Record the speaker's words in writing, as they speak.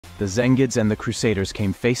the Zengids and the Crusaders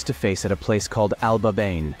came face to face at a place called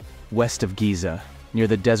Al-Babain, west of Giza, near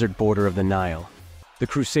the desert border of the Nile. The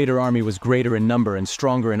Crusader army was greater in number and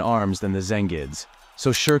stronger in arms than the Zengids,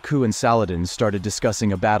 so Shirkuh and Saladin started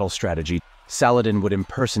discussing a battle strategy. Saladin would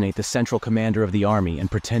impersonate the central commander of the army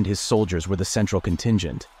and pretend his soldiers were the central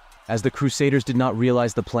contingent. As the Crusaders did not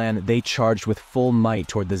realize the plan, they charged with full might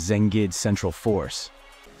toward the Zengid central force.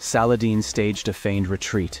 Saladin staged a feigned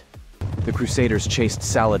retreat. The Crusaders chased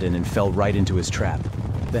Saladin and fell right into his trap.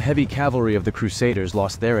 The heavy cavalry of the Crusaders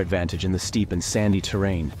lost their advantage in the steep and sandy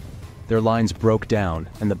terrain. Their lines broke down,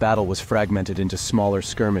 and the battle was fragmented into smaller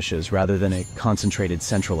skirmishes rather than a concentrated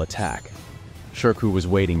central attack. Shirkuh was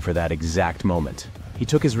waiting for that exact moment. He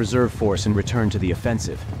took his reserve force and returned to the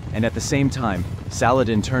offensive, and at the same time,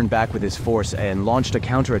 Saladin turned back with his force and launched a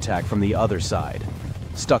counterattack from the other side.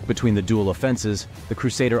 Stuck between the dual offenses, the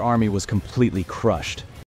Crusader army was completely crushed.